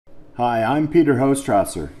Hi, I'm Peter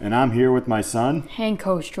Hostrasser, and I'm here with my son, Hank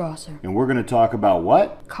Hostrasser. and we're going to talk about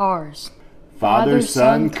what? Cars.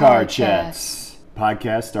 Father-son car chats.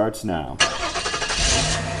 Podcast starts now.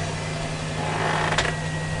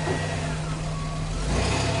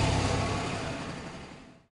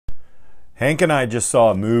 Hank and I just saw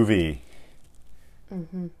a movie.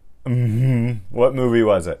 What movie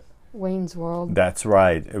was it? Wayne's World. That's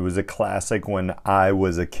right. It was a classic when I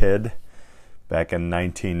was a kid, back in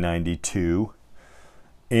 1992.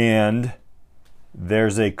 And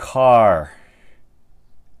there's a car.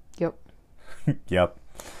 Yep. Yep.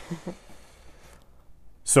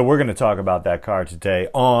 So we're going to talk about that car today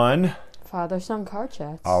on... Father-son car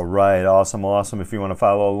chats. All right. Awesome. If you want to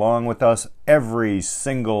follow along with us every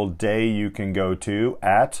single day, you can go to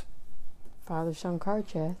at... Father-son car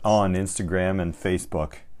chats. On Instagram and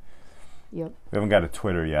Facebook. Yep. We haven't got a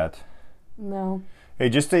Twitter yet. No. Hey,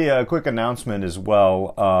 just a quick announcement as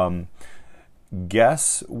well.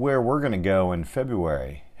 Guess where we're going to go in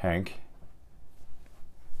February, Hank?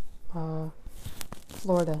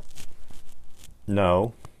 Florida.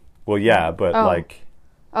 No. Well, yeah, but Oh. like...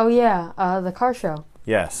 Oh, yeah. The car show.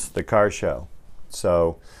 Yes, the car show.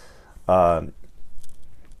 So,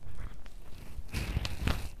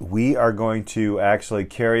 we are going to actually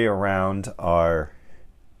carry around our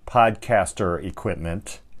podcaster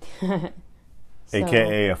equipment, So,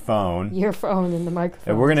 aka a phone. your phone and the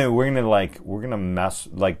microphone. And we're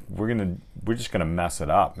just gonna mess it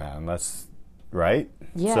up, man. That's right.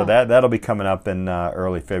 Yeah. So that'll be coming up in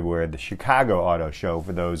early February at the Chicago Auto Show.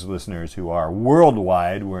 For those listeners who are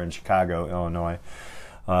worldwide, we're in Chicago, Illinois.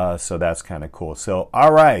 So that's kind of cool. So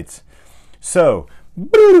all right. So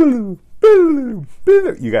you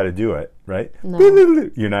got to do it, right?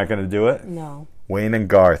 No. You're not gonna do it. No. Wayne and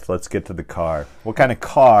Garth, let's get to the car. What kind of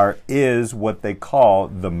car is what they call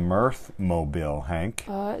the Mirthmobile, Hank?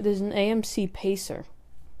 There's an AMC Pacer.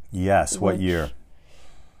 Yes, what Which- year?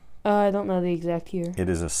 I don't know the exact year. It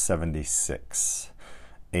is a 76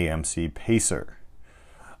 AMC Pacer.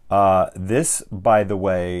 This, by the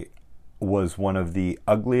way, was one of the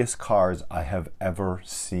ugliest cars I have ever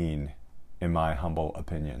seen, in my humble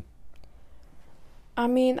opinion. I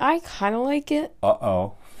mean, I kind of like it.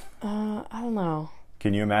 Uh-oh. I don't know.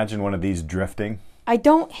 Can you imagine one of these drifting? I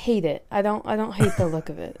don't hate it. I don't hate the look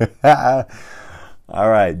of it. All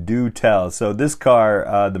right, do tell. So this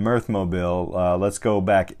car, the Mirthmobile, let's go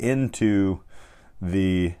back into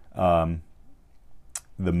the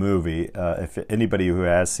movie. If anybody who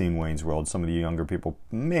has seen Wayne's World, some of the younger people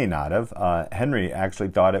may not have. Henry actually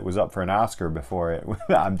thought it was up for an Oscar before it.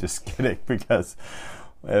 I'm just kidding, because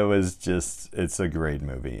it's a great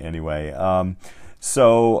movie. Anyway,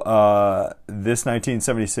 so this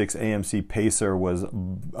 1976 AMC Pacer was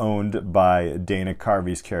owned by Dana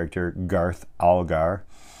Carvey's character, Garth Algar.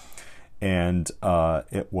 And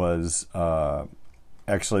it was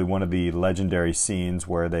actually one of the legendary scenes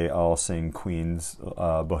where they all sing Queen's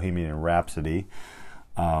Bohemian Rhapsody.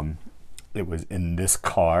 It was in this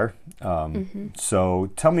car.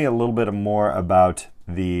 So tell me a little bit more about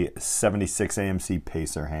the 76 AMC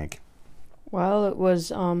Pacer, Hank. Well, it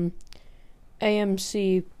was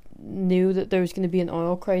AMC knew that there was going to be an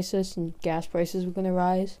oil crisis and gas prices were going to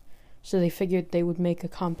rise, so they figured they would make a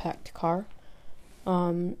compact car.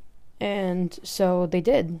 And so they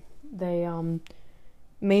did. They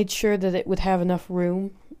made sure that it would have enough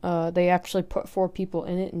room. They actually put 4 people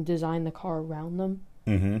in it and designed the car around them,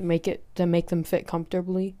 make them fit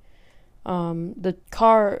comfortably. The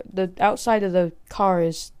outside of the car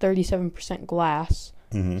is 37% glass,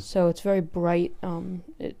 so it's very bright.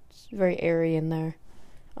 It's very airy in there.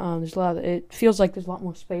 It feels like there's a lot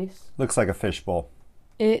more space. Looks like a fishbowl.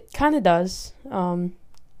 It kind of does,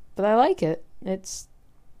 but I like it. It's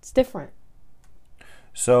different.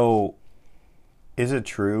 So, is it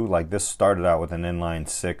true, like this started out with an inline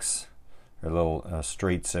 6, or a little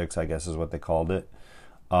straight 6, I guess is what they called it.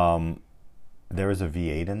 There was a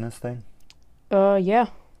V8 in this thing? Yeah.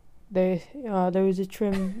 There was a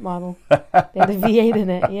trim model. They had a V8 in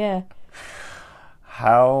it, yeah.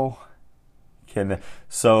 How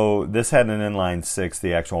so this had an inline 6,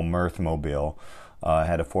 the actual Mirthmobile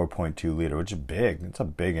had a 4.2 liter, which is big. It's a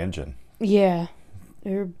big engine. Yeah.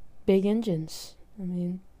 They're big engines. I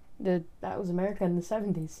mean, that was America in the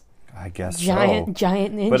 70s. I guess Giant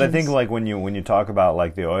engines. But I think like when you talk about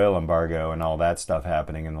like the oil embargo and all that stuff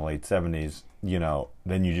happening in the late 70s,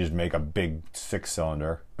 then you just make a big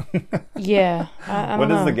 6-cylinder. Yeah. I What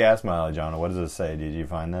don't is know. the gas mileage on it? What does it say? Did you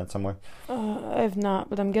find that somewhere? I have not,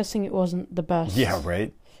 but I'm guessing it wasn't the best. Yeah,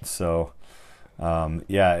 right. So,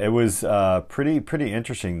 it was pretty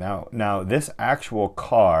interesting. Now this actual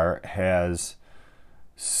car has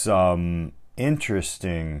some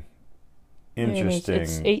interesting.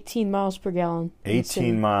 It's 18 miles per gallon.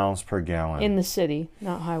 18 miles per gallon. In the city,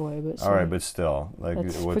 not highway, but city. All right, but still. Like,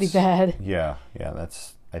 that's pretty bad. Yeah,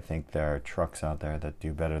 that's... I think there are trucks out there that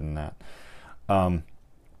do better than that.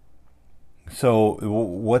 So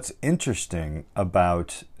what's interesting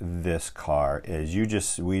about this car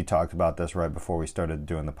is we talked about this right before we started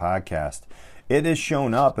doing the podcast. It has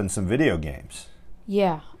shown up in some video games.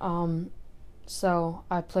 Yeah. So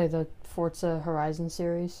I play the Forza Horizon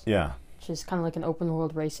series. Yeah. Which is kind of like an open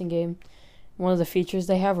world racing game. One of the features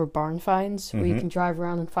they have are barn finds, where you can drive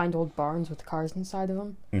around and find old barns with cars inside of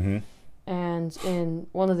them. Mm-hmm. And in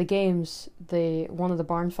one of the games, one of the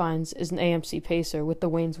barn finds is an AMC Pacer with the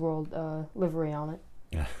Wayne's World livery on it.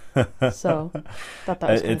 So, thought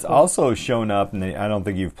that was it's cool. Also shown up, and I don't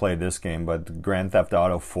think you've played this game, but Grand Theft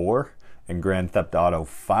Auto 4 and Grand Theft Auto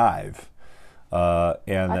 5. I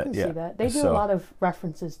can see that. They do a lot of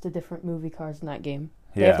references to different movie cars in that game.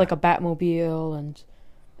 They have like a Batmobile and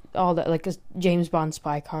all that, like a James Bond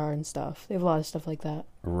spy car and stuff. They have a lot of stuff like that.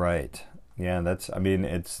 Right. Yeah, it's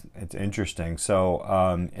interesting. So,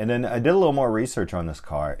 and then I did a little more research on this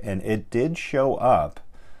car, and it did show up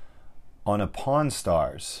on a Pawn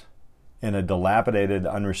Stars in a dilapidated,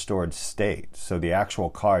 unrestored state. So the actual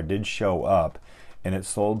car did show up, and it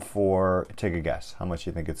sold for, take a guess, how much do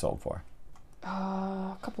you think it sold for?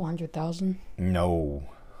 A couple $100,000. No.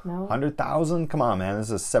 100,000? Come on, man. This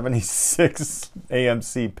is a 76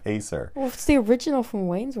 AMC Pacer. Well, it's the original from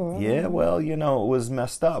Wayne's World. Yeah, well, it was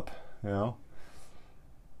messed up,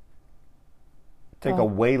 Take a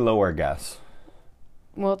way lower guess.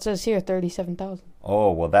 Well, it says here 37,000.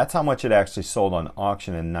 Oh, well, that's how much it actually sold on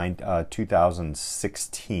auction in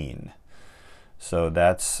 2016. So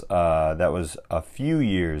that was a few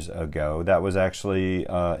years ago. That was actually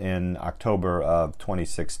in October of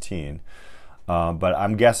 2016. But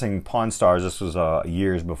I'm guessing Pawn Stars, this was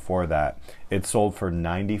years before that, it sold for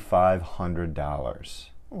 $9,500.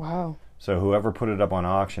 Wow. So whoever put it up on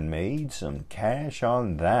auction made some cash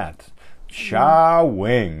on that.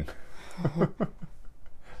 Cha-wing.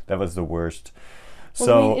 That was the worst. Well,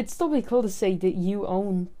 So I mean, it'd still be cool to say that you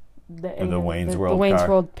own the Wayne's World Wayne's car.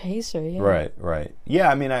 World Pacer. Yeah. Right. Yeah,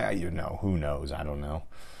 I mean, who knows? I don't know.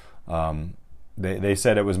 They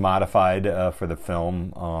said it was modified for the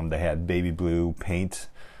film. They had baby blue paint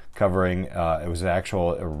covering. It was an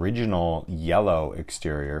actual original yellow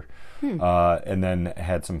exterior. And then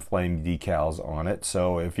had some flame decals on it.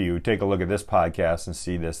 So if you take a look at this podcast and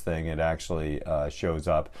see this thing, it actually shows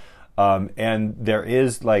up. And there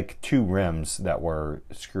is like two rims that were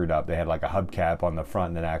screwed up. They had like a hubcap on the front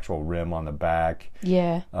and an actual rim on the back.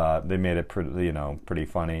 Yeah. They made it pretty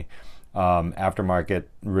funny. Aftermarket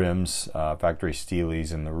rims, factory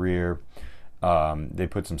Steelies in the rear. They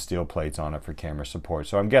put some steel plates on it for camera support.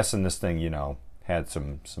 So I'm guessing this thing, had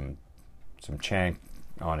some chank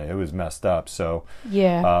on it. It was messed up. So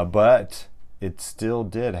yeah. But it still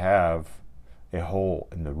did have a hole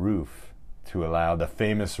in the roof to allow the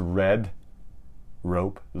famous red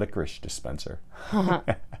rope licorice dispenser.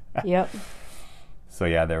 Yep. So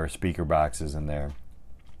yeah, there were speaker boxes in there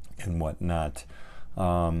and whatnot.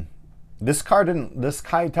 This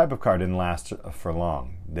type of car didn't last for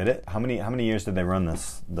long, did it? How many years did they run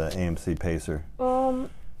this, the AMC Pacer?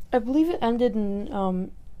 I believe it ended in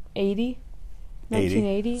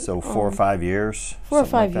 1980. So 4 or 5 years. 4 or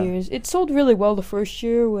 5 years. It sold really well the first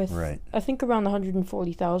year with right. I think around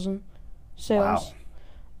 140,000 sales.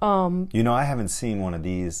 Wow. I haven't seen one of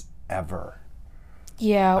these ever.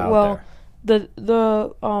 Yeah, well, the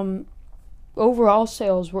overall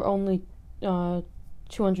sales were only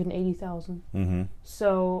 280,000. Mm-hmm.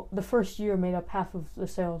 So the first year made up half of the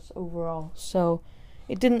sales overall. So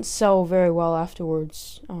it didn't sell very well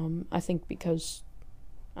afterwards. I think because,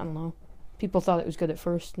 I don't know, people thought it was good at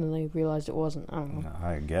first and then they realized it wasn't. I don't know.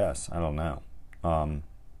 I guess. I don't know.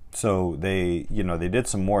 So they did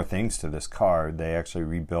some more things to this car. They actually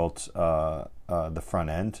rebuilt the front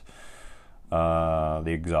end, the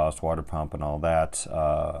exhaust, water pump, and all that.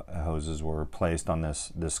 Hoses were replaced on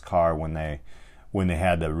this car when they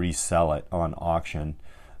had to resell it on auction.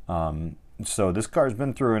 So this car's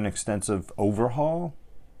been through an extensive overhaul.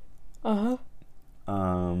 Uh-huh.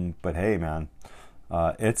 But hey, man,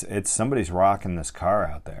 it's somebody's rocking this car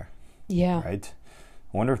out there. Yeah. Right?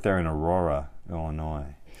 I wonder if they're in Aurora,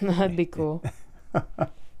 Illinois. That'd be cool.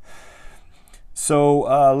 So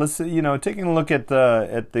let's taking a look at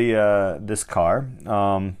this car.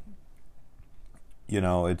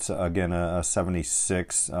 It's again a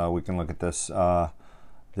 76. We can look at this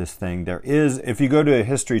this thing. There is, if you go to a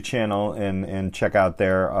History Channel and check out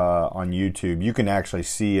there on YouTube, you can actually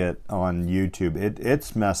see it on YouTube.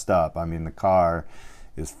 It's messed up. I mean, the car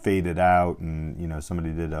is faded out, and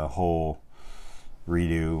somebody did a whole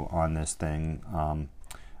redo on this thing.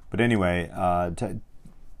 But anyway,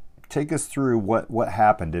 take us through what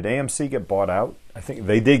happened. Did AMC get bought out? I think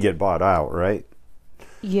they did get bought out, right?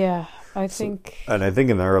 Yeah, I think. And I think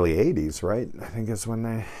in the early 80s, right? I think it's when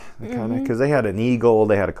they kind of, because they had an Eagle,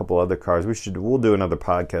 they had a couple other cars. We'll do another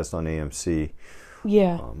podcast on AMC.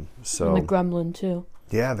 Yeah. And the So Gremlin too.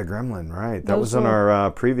 yeah, the Gremlin, right? That Those was in were-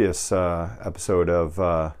 our previous episode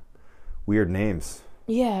of Weird Names.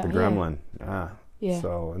 Yeah. The Gremlin. Yeah. Yeah.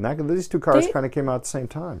 So, and these two cars They- kind of came out at the same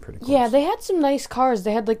time, pretty close. Yeah, they had some nice cars.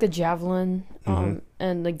 They had like the Javelin,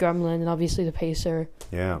 and the Gremlin, and obviously the Pacer.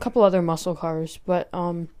 Yeah. A couple other muscle cars, but I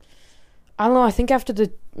don't know. I think after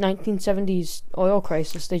the 1970s oil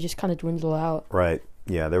crisis, they just kind of dwindle out. Right.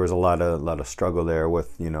 Yeah, there was a lot of struggle there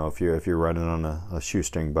with, if you're running on a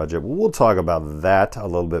shoestring budget. We'll talk about that a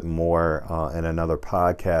little bit more in another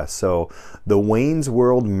podcast. So, the Wayne's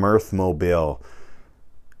World Mirthmobile.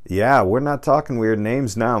 Yeah, we're not talking weird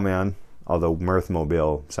names now, man. Although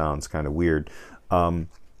Mirthmobile sounds kind of weird.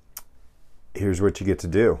 Here's what you get to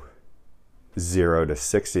do. 0 to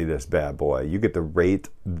 60, this bad boy. You get to rate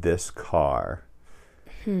this car.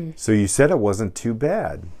 So you said it wasn't too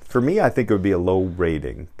bad. For me, I think it would be a low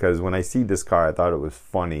rating, because when I see this car, I thought it was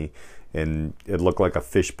funny, and it looked like a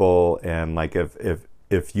fishbowl. And like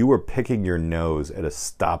if you were picking your nose at a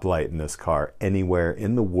stoplight in this car anywhere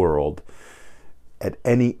in the world, at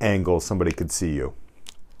any angle, somebody could see you.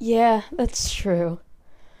 Yeah, that's true.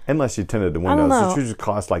 Unless you tinted the I don't windows. know. It should just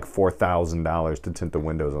cost like $4,000 to tint the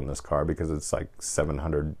windows on this car, because it's like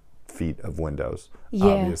 700 feet of windows. Yeah.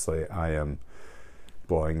 Obviously, I am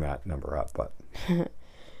blowing that number up, but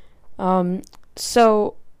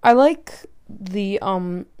So I like the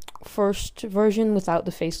first version without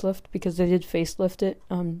the facelift, because they did facelift it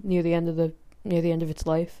near the end of its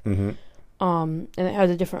life. And it had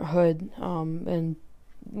a different hood and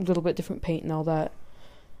a little bit different paint and all that.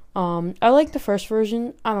 I like the first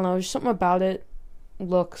version. I don't know, there's something about it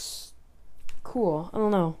looks cool. I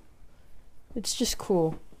don't know. It's just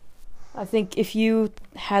cool. I think if you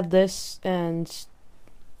had this and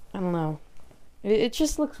I don't know, it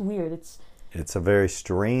just looks weird. it's a very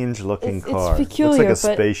strange looking It's car. peculiar, Looks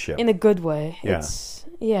like a but spaceship. in a good way.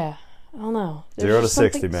 Yeah. I don't know. 0 to just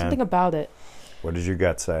 60, man. Something about it. What did your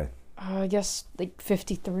gut say? I guess like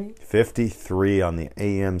 53. 53 on the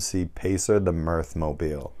AMC Pacer, the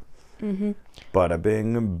Mirthmobile. Bada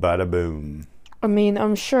bing, bada boom. I mean,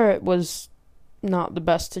 I'm sure it was not the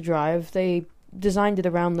best to drive. They designed it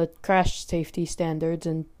around the crash safety standards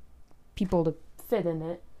and people to fit in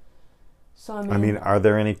it. So I mean, are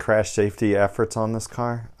there any crash safety efforts on this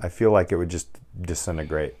car? I feel like it would just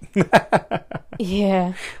disintegrate.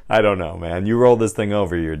 yeah, I don't know, man. You roll this thing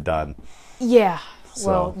over, you're done. yeah. So-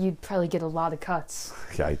 Well, you'd probably get a lot of cuts.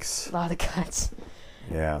 Yikes. A lot of cuts.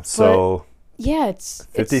 Yeah. So Yeah, it's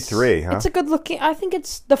 53, huh? It's a good looking. I think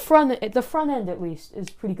it's the front end at least is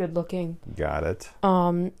pretty good looking. got it.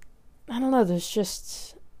 I don't know.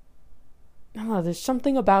 There's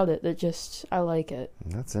something about it that just I like it.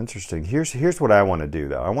 That's interesting. Here's what I want to do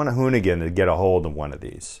though. I want a Hoonigan to get a hold of one of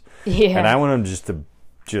these, Yeah. and I want him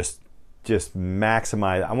just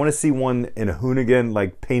maximize. I want to see one in a Hoonigan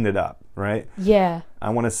like painted up, right? Yeah. I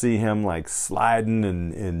want to see him like sliding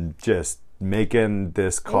and just making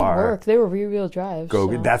this car Work. They were rear-wheel drive. go.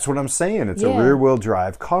 so. That's what I'm saying. It's Yeah. a rear-wheel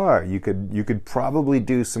drive car. You could probably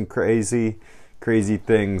do some crazy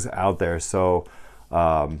things out there. So,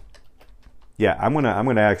 yeah, I'm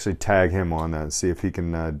gonna actually tag him on that and see if he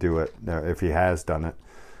can do it. If he has done it,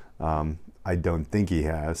 I don't think he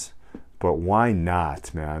has, but why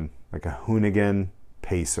not, man? Like a Hoonigan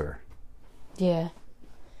Pacer. Yeah.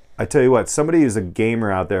 I tell you what, somebody who's a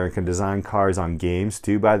gamer out there and can design cars on games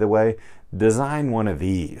too, by the way, design one of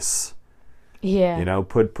these. Yeah. You know,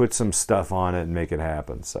 put some stuff on it and make it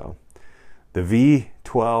happen. So the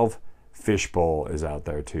V12 Fishbowl is out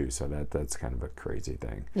there too, so that's kind of a crazy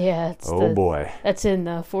thing. Yeah. Boy. That's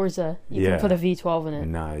in Forza. You Yeah. can put a V12 in it.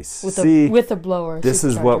 Nice. With See, a blower. this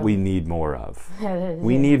is what supercharger. we need more of. Yeah,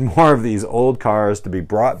 We need more of these old cars to be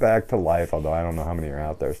brought back to life, although I don't know how many are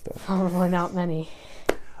out there still. Probably not many.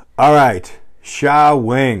 All right, Sha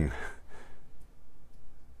Wing.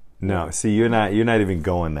 No, see, you're not even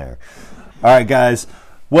going there. All right, guys.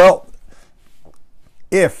 Well,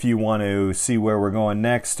 if you want to see where we're going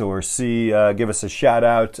next, or give us a shout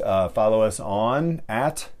out, follow us on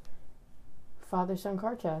at Father Son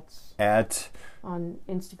Car Chats at on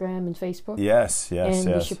Instagram and Facebook. yes.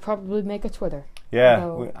 And we should probably make a Twitter. Yeah,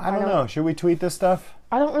 Although, I don't know. Should we tweet this stuff?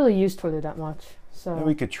 I don't really use Twitter that much, so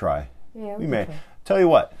We could try. yeah, We could may. try. Tell you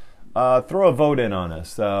what, throw a vote in on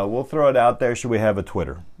us. We'll throw it out there. Should we have a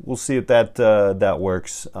Twitter? We'll see if that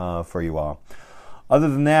works for you all. Other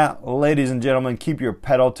than that, ladies and gentlemen, keep your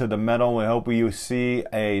pedal to the metal. We hope you see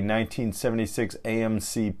a 1976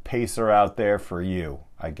 AMC Pacer out there for you,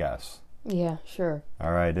 I guess. Yeah, sure.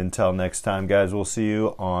 All right, until next time, guys, we'll see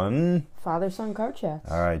you on... Father-son car chats.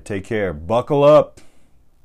 All right, take care. Buckle up.